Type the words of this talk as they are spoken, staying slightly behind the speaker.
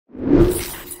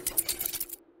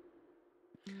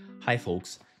Hi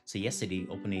folks. So yesterday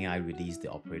OpenAI released the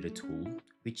operator tool,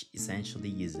 which essentially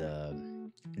is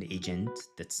an agent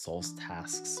that solves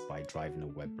tasks by driving a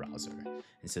web browser.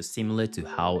 And so similar to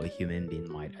how a human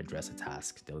being might address a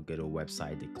task, they'll go to a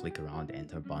website, they click around,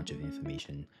 enter a bunch of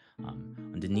information.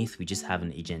 Underneath, we just have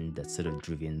an agent that's sort of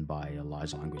driven by a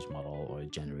large language model or a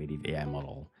generative AI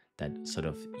model that sort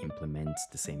of implements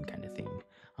the same kind of thing.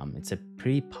 It's a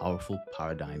pretty powerful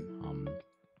paradigm.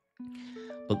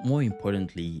 But more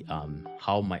importantly,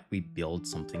 how might we build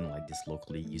something like this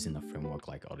locally using a framework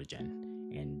like AutoGen?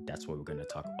 And that's what we're going to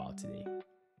talk about today.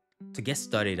 To get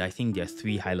started, I think there are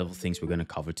three high-level things we're going to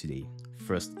cover today.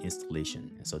 First,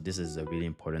 installation. And so this is a really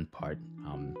important part.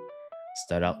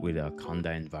 Start out with a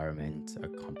Conda environment, a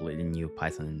completely new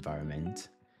Python environment.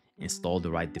 Install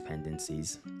the right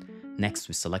dependencies. Next,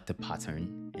 we select a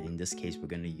pattern. And in this case, we're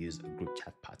going to use a group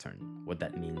chat pattern. What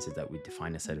that means is that we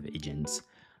define a set of agents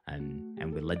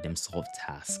and we let them solve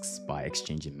tasks by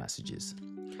exchanging messages.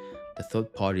 The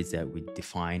third part is that we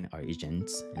define our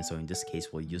agents, and so in this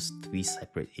case we'll use three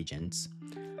separate agents.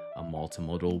 A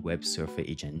multimodal web surfer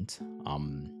agent.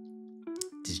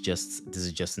 This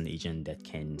is just an agent that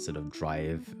can sort of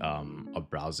drive a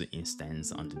browser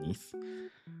instance underneath.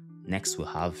 Next, we'll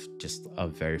have just a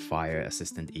verifier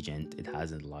assistant agent. It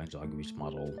has a large language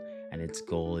model, and its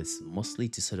goal is mostly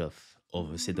to sort of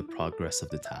oversee the progress of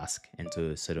the task and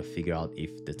to sort of figure out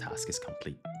if the task is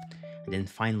complete. And then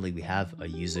finally, we have a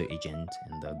user agent,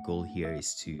 and the goal here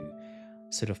is to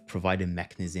sort of provide a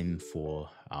mechanism for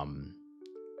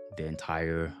the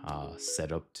entire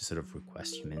setup to sort of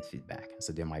request human feedback.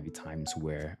 So there might be times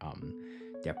where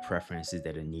there are preferences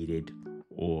that are needed,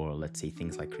 or let's say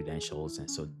things like credentials. And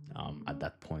so at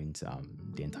that point,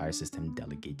 the entire system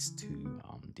delegates to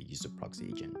the user proxy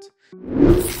agent.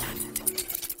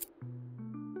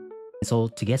 So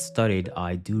to get started,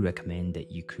 I do recommend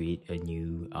that you create a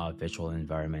new virtual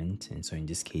environment. And so in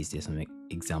this case, there's some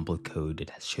example code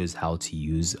that shows how to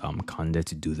use Conda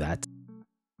to do that.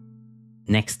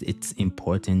 Next, it's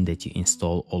important that you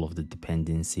install all of the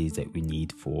dependencies that we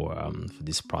need for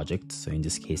this project. So in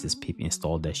this case, it's pip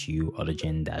install-u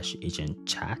autogen-agent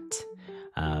chat,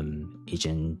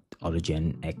 agent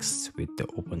autogen x with the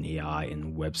OpenAI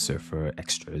and web surfer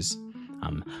extras.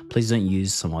 Please don't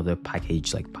use some other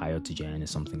package like AutoGen or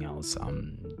something else.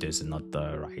 Those are not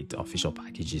the right official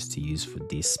packages to use for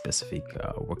this specific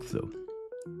workflow.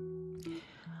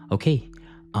 Okay.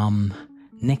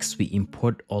 Next, we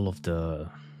import all of the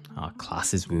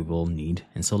classes we will need,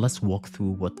 and so let's walk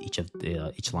through what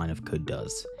each line of code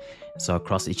does. So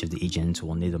across each of the agents,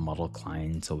 we'll need a model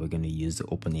client, so we're going to use the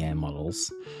OpenAI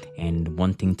models. And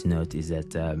one thing to note is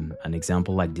that an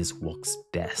example like this works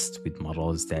best with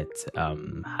models that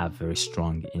have very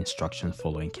strong instruction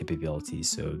following capabilities.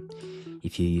 So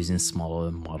if you're using smaller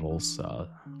models,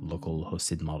 local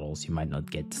hosted models, you might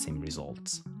not get the same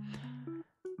results.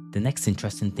 The next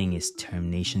interesting thing is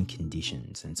termination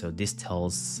conditions. And so this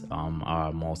tells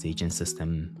our multi-agent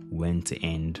system when to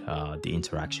end the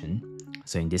interaction.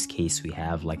 So in this case, we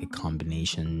have like a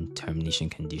combination termination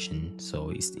condition.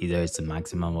 So it's a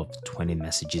maximum of 20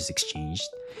 messages exchanged.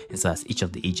 And so as each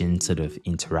of the agents sort of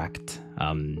interact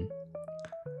and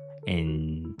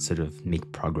sort of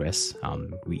make progress,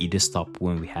 we either stop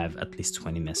when we have at least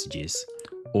 20 messages,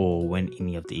 or when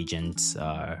any of the agents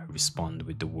respond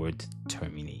with the word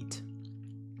terminate.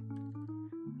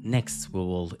 Next, we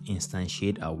will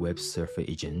instantiate our web surfer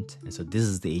agent. And so this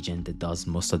is the agent that does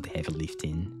most of the heavy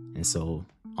lifting. And so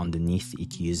underneath,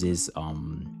 it uses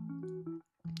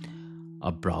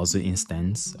a browser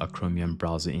instance, a Chromium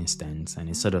browser instance, and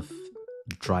it sort of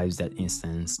drives that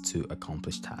instance to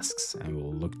accomplish tasks. And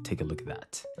we'll take a look at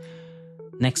that.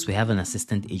 Next, we have an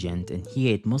assistant agent, and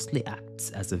here it mostly acts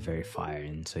as a verifier.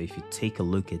 And so if you take a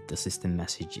look at the system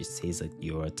message, it says that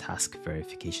you're a task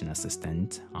verification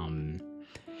assistant.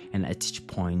 And at each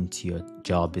point, your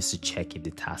job is to check if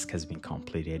the task has been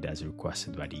completed as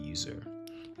requested by the user.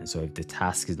 And so if the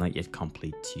task is not yet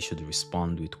complete, you should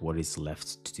respond with what is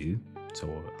left to do,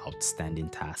 so outstanding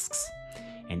tasks.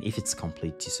 And if it's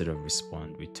complete, you sort of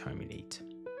respond with terminate.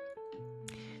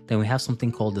 Then we have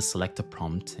something called the selector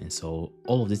prompt. And so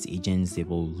all of these agents, they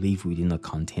will live within a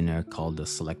container called the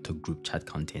selector group chat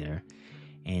container.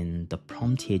 And the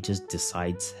prompt here just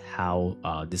decides how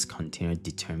this container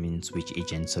determines which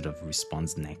agent sort of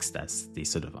responds next as they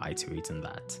sort of iterate on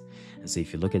that. And so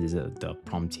if you look at the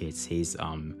prompt here, it says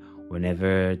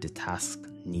whenever the task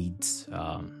needs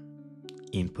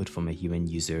input from a human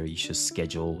user, you should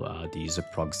schedule the user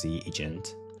proxy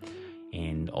agent.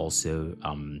 And also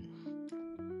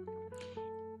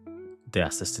the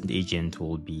assistant agent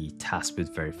will be tasked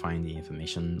with verifying the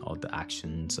information or the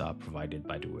actions provided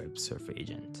by the web surfer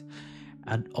agent.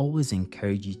 I'd always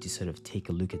encourage you to sort of take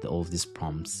a look at all of these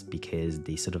prompts because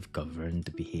they sort of govern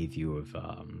the behavior of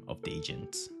the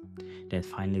agents. Then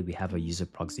finally, we have a user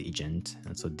proxy agent,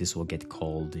 and so this will get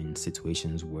called in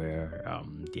situations where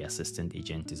the assistant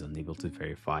agent is unable to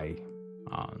verify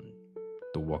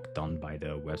the work done by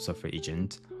the web surfer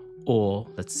agent, or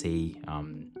let's say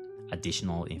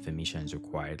additional information is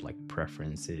required, like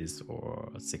preferences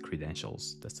or say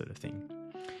credentials, that sort of thing.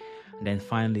 And then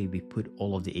finally, we put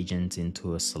all of the agents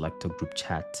into a selector group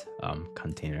chat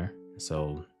container.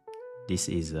 So this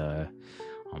is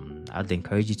I'd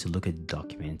encourage you to look at the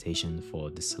documentation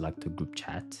for the selector group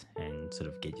chat and sort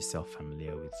of get yourself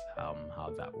familiar with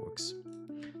how that works.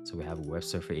 So we have a web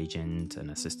surfer agent, an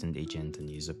assistant agent, and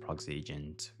user proxy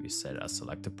agent. We set a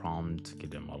selector prompt, give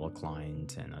them a model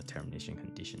client, and a termination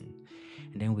condition.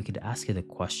 And then we could ask it a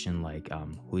question like,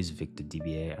 who is Victor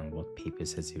DBA and what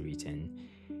papers has he written?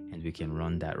 And we can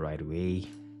run that right away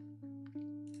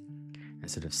and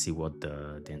sort of see what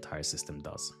the entire system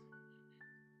does.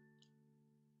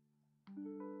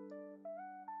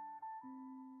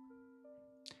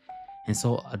 And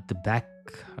so at the back,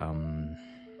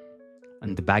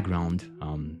 in the background,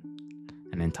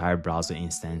 an entire browser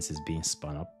instance is being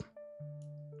spun up,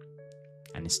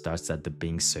 and it starts at the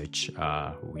Bing search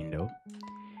window.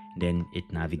 Then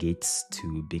it navigates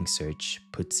to Bing search,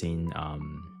 puts in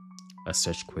a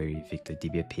search query, Victor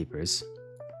DBA papers.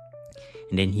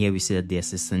 And then here we see that the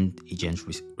assistant agent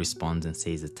responds and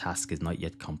says the task is not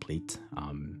yet complete.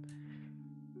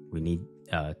 We need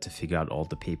to figure out all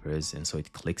the papers, and so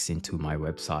it clicks into my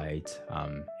website.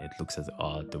 It looks at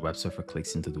the web surfer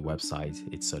clicks into the website.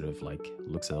 It sort of like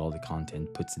looks at all the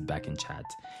content, puts it back in chat,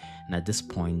 and at this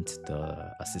point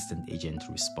the assistant agent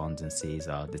responds and says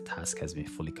the task has been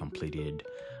fully completed.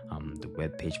 The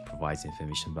web page provides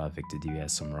information about Victor DBA,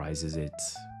 summarizes it,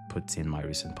 puts in my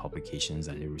recent publications,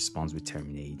 and it responds with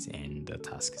terminate, and the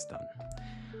task is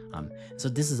done. So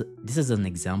this is an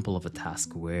example of a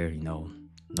task where no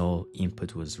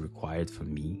input was required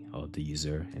from me or the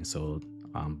user, and so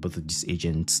both of these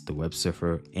agents, the web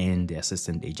surfer and the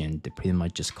assistant agent, they pretty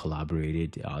much just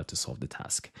collaborated to solve the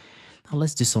task. Now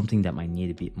let's do something that might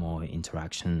need a bit more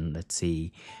interaction. Let's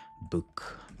say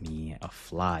book me a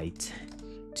flight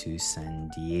to San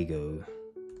Diego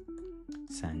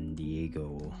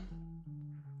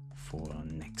for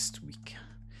next week.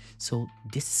 So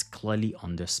this is clearly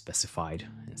underspecified,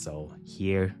 and so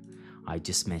here I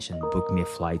just mentioned book me a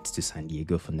flight to San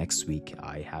Diego for next week.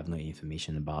 I have no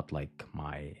information about like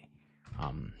my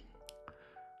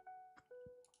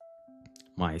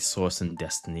source and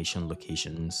destination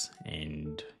locations,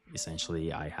 and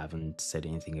essentially I haven't said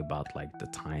anything about like the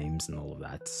times and all of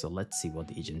that. So let's see what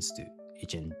the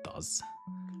agent does.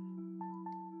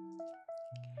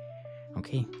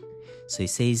 Okay, so it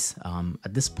says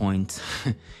at this point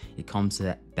it comes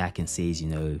back and says,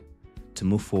 to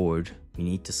move forward, we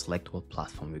need to select what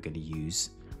platform we're going to use,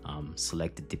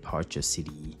 select the departure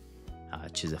city,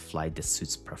 choose a flight that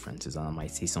suits preferences. And I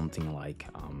might say something like,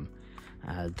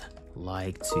 I'd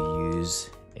like to use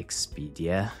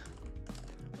Expedia.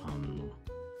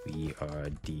 We are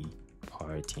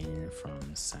departing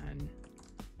from San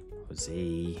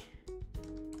Jose,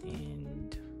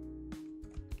 and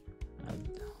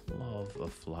I'd love a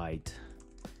flight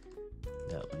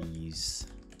that leaves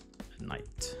at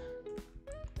night.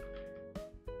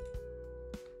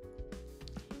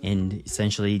 And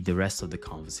essentially the rest of the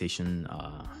conversation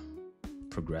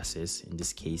progresses. In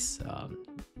this case,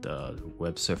 the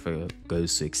web surfer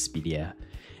goes to Expedia,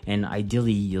 and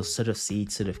ideally you'll sort of see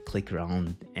it sort of click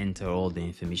around, enter all the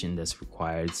information that's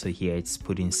required. So here it's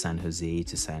putting San Jose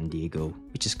to San Diego,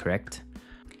 which is correct.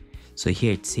 So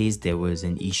here it says there was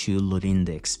an issue loading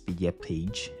the Expedia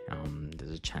page.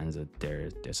 There's a chance that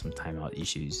there's some timeout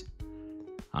issues.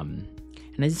 And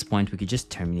at this point we could just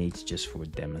terminate just for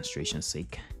demonstration's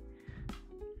sake.